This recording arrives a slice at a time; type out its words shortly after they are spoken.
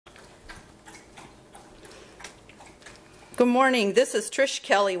Good morning. This is Trish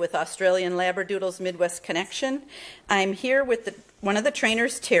Kelly with Australian Labradoodles Midwest Connection. I'm here with one of the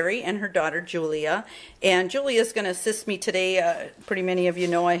trainers, Terry, and her daughter, Julia. And Julia is going to assist me today. Pretty many of you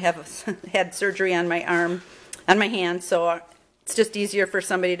know I have had surgery on my arm, on my hand, so it's just easier for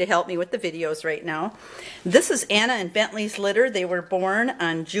somebody to help me with the videos right now. This is Anna and Bentley's litter. They were born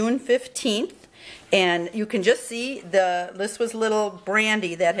on June 15th. And you can just see this was little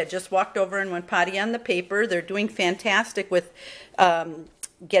Brandy that had just walked over and went potty on the paper. They're doing fantastic with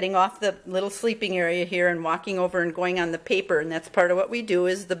getting off the little sleeping area here and walking over and going on the paper. And that's part of what we do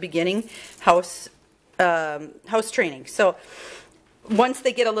is the beginning house training. So once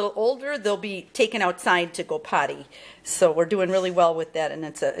they get a little older, they'll be taken outside to go potty. So we're doing really well with that, and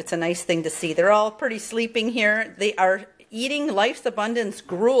it's a nice thing to see. They're all pretty sleeping here. They are eating Life's Abundance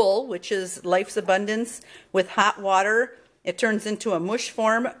gruel, which is Life's Abundance with hot water. It turns into a mush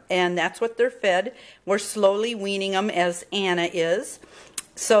form, and that's what they're fed. We're slowly weaning them as Anna is.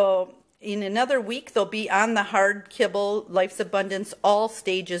 So in another week, they'll be on the hard kibble Life's Abundance All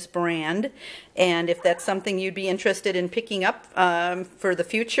Stages brand. And if that's something you'd be interested in picking up for the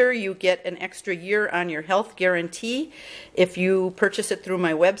future, you get an extra year on your health guarantee if you purchase it through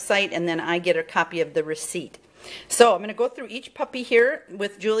my website, and then I get a copy of the receipt. So I'm going to go through each puppy here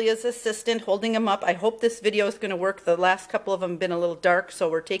with Julia's assistant holding them up. I hope this video is going to work. The last couple of them have been a little dark, so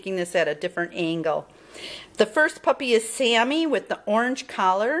we're taking this at a different angle. The first puppy is Sammy with the orange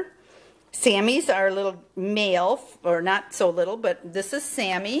collar. Sammy's our little male, or not so little, but this is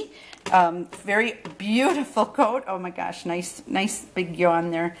Sammy. Very beautiful coat. Oh my gosh, nice big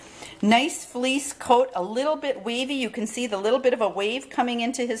yawn there. Nice fleece coat, a little bit wavy. You can see the little bit of a wave coming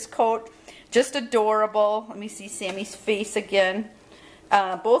into his coat. Just adorable. Let me see Sammy's face again.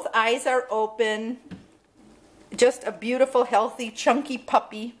 Both eyes are open. Just a beautiful, healthy, chunky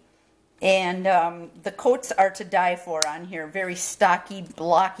puppy. And the coats are to die for on here. Very stocky,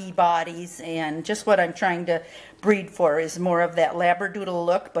 blocky bodies. And just what I'm trying to breed for is more of that Labradoodle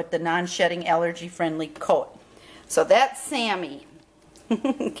look, but the non-shedding, allergy-friendly coat. So that's Sammy.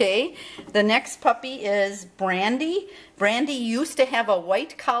 Okay, the next puppy is Brandy. Brandy used to have a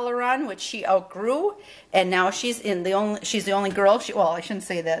white collar on, which she outgrew, and now she's the only girl. Well, I shouldn't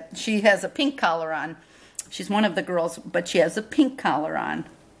say that. She has a pink collar on. She's one of the girls, but she has a pink collar on.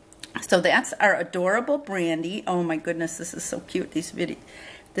 So that's our adorable Brandy. Oh my goodness, this is so cute.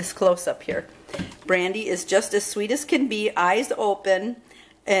 This close up here. Brandy is just as sweet as can be, eyes open.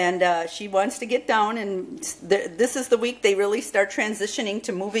 And she wants to get down, and this is the week they really start transitioning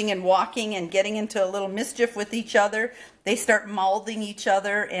to moving and walking and getting into a little mischief with each other. They start mouthing each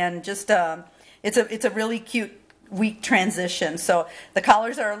other, and just it's a really cute week transition. So the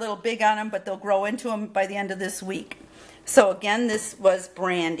collars are a little big on them, but they'll grow into them by the end of this week. So again, this was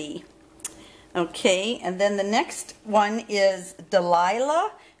Brandy. Okay, and then the next one is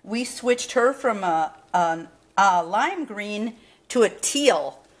Delilah. We switched her from a lime green to a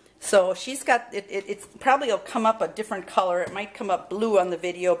teal. So she's got, it's probably will come up a different color. It might come up blue on the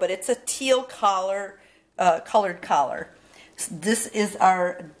video, but it's a teal collar, colored collar. This is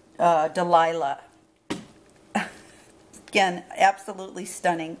our Delilah. Again, absolutely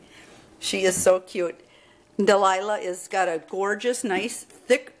stunning. She is so cute. Delilah has got a gorgeous, nice,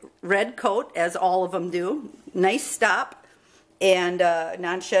 thick red coat, as all of them do. Nice stop, and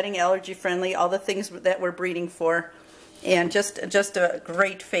non-shedding, allergy-friendly, all the things that we're breeding for. And just a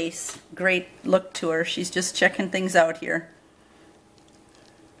great face, great look to her. She's just checking things out here.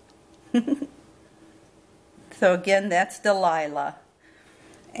 So again, that's Delilah.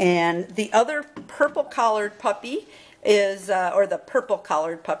 And the other purple-collared puppy is, or the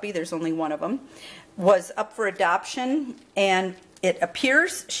purple-collared puppy, there's only one of them, was up for adoption. And it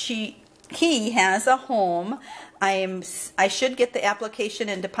appears he has a home. I should get the application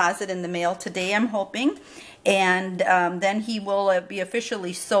and deposit in the mail today, I'm hoping. And then he will be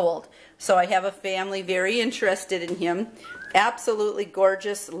officially sold. So I have a family very interested in him. Absolutely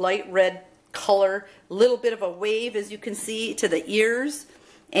gorgeous, light red color, little bit of a wave, as you can see, to the ears,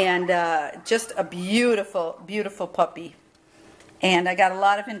 and just a beautiful, beautiful puppy. And I got a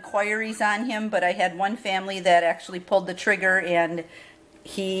lot of inquiries on him, but I had one family that actually pulled the trigger, and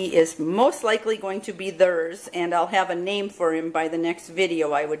he is most likely going to be theirs, and I'll have a name for him by the next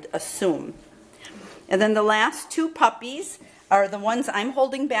video, I would assume. And then the last two puppies are the ones I'm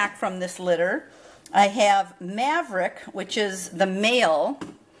holding back from this litter. I have Maverick, which is the male,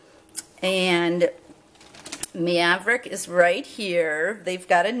 and Maverick is right here. They've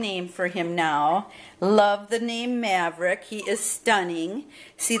got a name for him now. Love the name Maverick. He is stunning.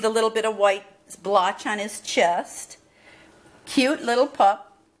 See the little bit of white blotch on his chest. Cute little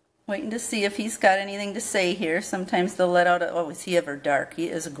pup. Waiting to see if he's got anything to say here. Sometimes they'll let out a, oh, is he ever dark? He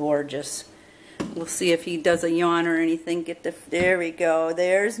is gorgeous. We'll see if he does a yawn or anything. There we go.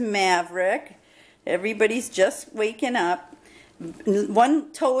 There's Maverick. Everybody's just waking up.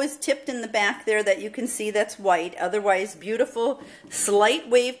 One toe is tipped in the back there that you can see, that's white. Otherwise, beautiful slight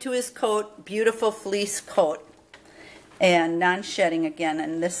wave to his coat, beautiful fleece coat. And non-shedding again.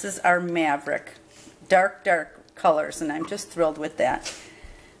 And this is our Maverick. Dark, dark colors, and I'm just thrilled with that.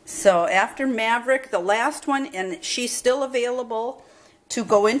 So after Maverick, the last one, and she's still available to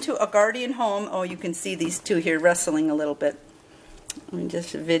go into a guardian home. Oh, you can see these two here wrestling a little bit. Let me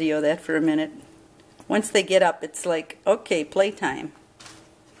just video that for a minute. Once they get up, it's like, okay, playtime.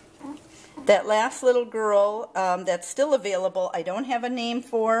 That last little girl that's still available, I don't have a name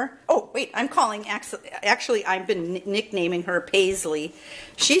for. Oh, wait, I'm calling, actually, I've been nicknaming her Paisley.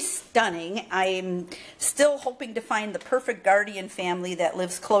 She's stunning. I'm still hoping to find the perfect guardian family that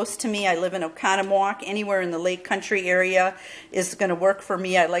lives close to me. I live in Oconomowoc. Anywhere in the Lake Country area is going to work for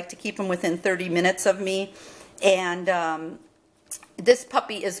me. I like to keep them within 30 minutes of me. And this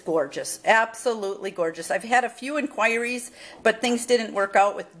puppy is gorgeous, absolutely gorgeous. I've had a few inquiries, but things didn't work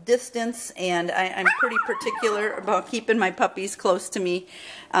out with distance, and I'm pretty particular about keeping my puppies close to me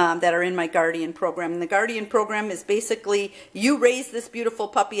that are in my Guardian program. And the Guardian program is basically you raise this beautiful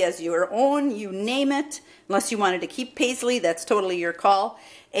puppy as your own, you name it, unless you wanted to keep Paisley, that's totally your call.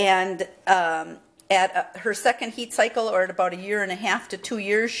 And at her second heat cycle, or at about 1.5 to 2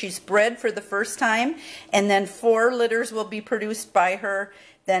 years, she's bred for the first time, and then 4 litters will be produced by her.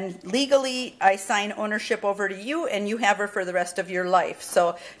 Then legally, I sign ownership over to you, and you have her for the rest of your life.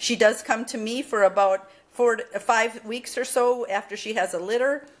 So she does come to me for about 4 to 5 weeks or so after she has a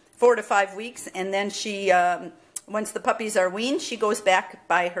litter, 4 to 5 weeks, and then she, once the puppies are weaned, she goes back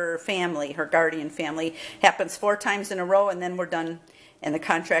by her family, her guardian family. Happens 4 times in a row, and then we're done, and the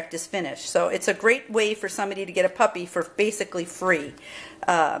contract is finished. So it's a great way for somebody to get a puppy for basically free.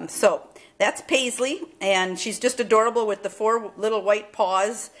 So that's Paisley, and she's just adorable with the 4 little white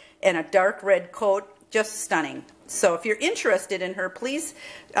paws and a dark red coat. Just stunning. So if you're interested in her, please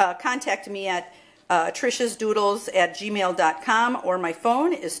contact me at trishasdoodles@gmail.com, or my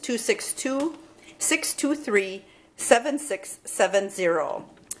phone is 262-623-7670.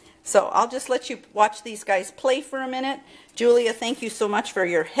 So I'll just let you watch these guys play for a minute. Julia, thank you so much for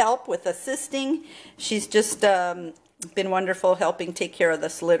your help with assisting. She's just been wonderful helping take care of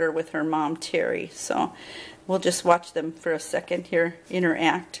this litter with her mom, Terry. So we'll just watch them for a second here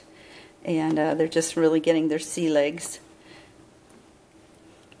interact. And they're just really getting their sea legs.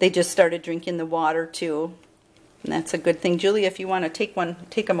 They just started drinking the water too. And that's a good thing. Julia, if you want to take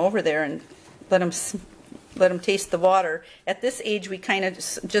them over there and let them taste the water. At this age, we kind of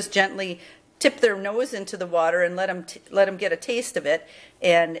just gently tip their nose into the water and let them get a taste of it.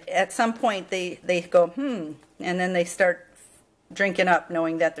 And at some point, they go, and then they start drinking up,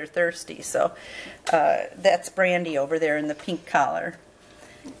 knowing that they're thirsty. So that's Brandy over there in the pink collar.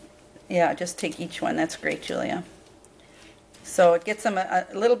 Yeah, just take each one. That's great, Julia. So it gets them a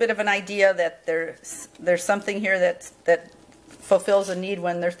little bit of an idea that there's something here that fulfills a need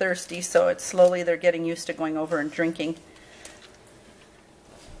when they're thirsty, so it's slowly they're getting used to going over and drinking.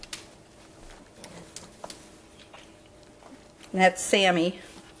 And that's Sammy,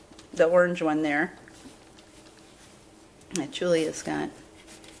 the orange one there, that Julia's got.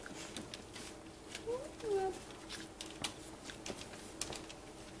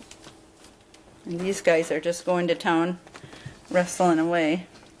 And these guys are just going to town, wrestling away. I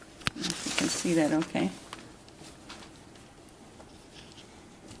don't know if you can see that okay.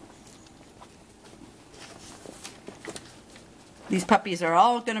 These puppies are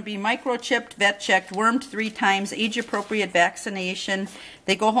all going to be microchipped, vet checked, wormed 3 times, age appropriate vaccination.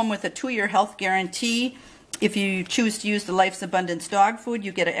 They go home with a 2-year health guarantee. If you choose to use the Life's Abundance dog food,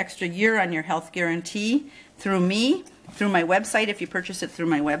 you get an extra year on your health guarantee through me, through my website, if you purchase it through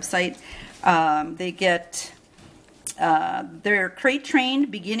my website. They get, they're crate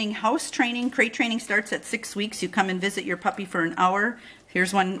trained, beginning house training. Crate training starts at 6 weeks. You come and visit your puppy for an hour.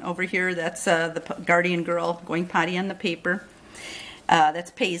 Here's one over here. That's the guardian girl going potty on the paper. That's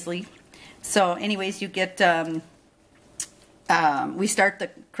Paisley. So anyways, you get, we start the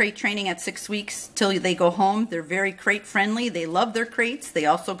crate training at 6 weeks till they go home. They're very crate friendly. They love their crates. They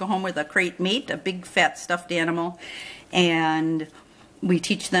also go home with a crate mate, a big fat stuffed animal. And we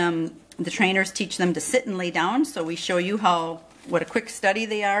teach them, the trainers teach them to sit and lay down. So we show you what a quick study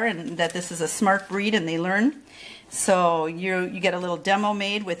they are, and that this is a smart breed and they learn. So you get a little demo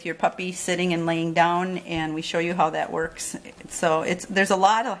made with your puppy sitting and laying down, and we show you how that works. So there's a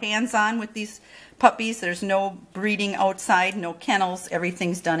lot of hands-on with these puppies. There's no breeding outside, no kennels.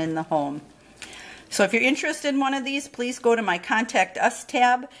 Everything's done in the home. So if you're interested in one of these, please go to my Contact Us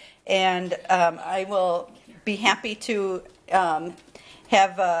tab, and I will be happy to send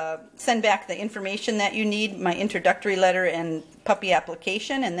back the information that you need, my introductory letter and puppy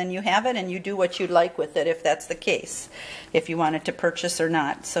application, and then you have it and you do what you'd like with it if that's the case, if you wanted to purchase or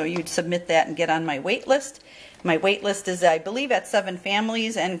not. So you'd submit that and get on my wait list. My wait list is, I believe, at 7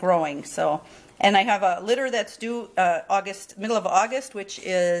 families and growing. So, and I have a litter that's due middle of August, which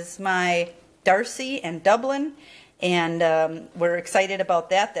is my Darcy and Dublin, and we're excited about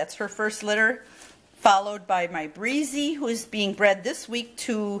that. That's her first litter, followed by my Breezy, who's being bred this week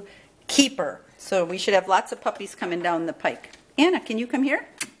to Keeper. So we should have lots of puppies coming down the pike. Anna, can you come here?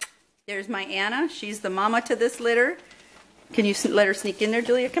 There's my Anna. She's the mama to this litter. Can you let her sneak in there,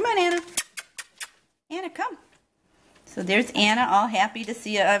 Julia? Come on, Anna. Anna, come. So there's Anna, all happy to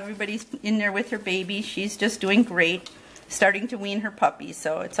see everybody's in there with her baby. She's just doing great, starting to wean her puppies.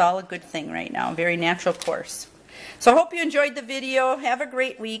 So it's all a good thing right now, very natural course. So I hope you enjoyed the video. Have a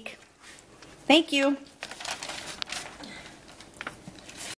great week. Thank you.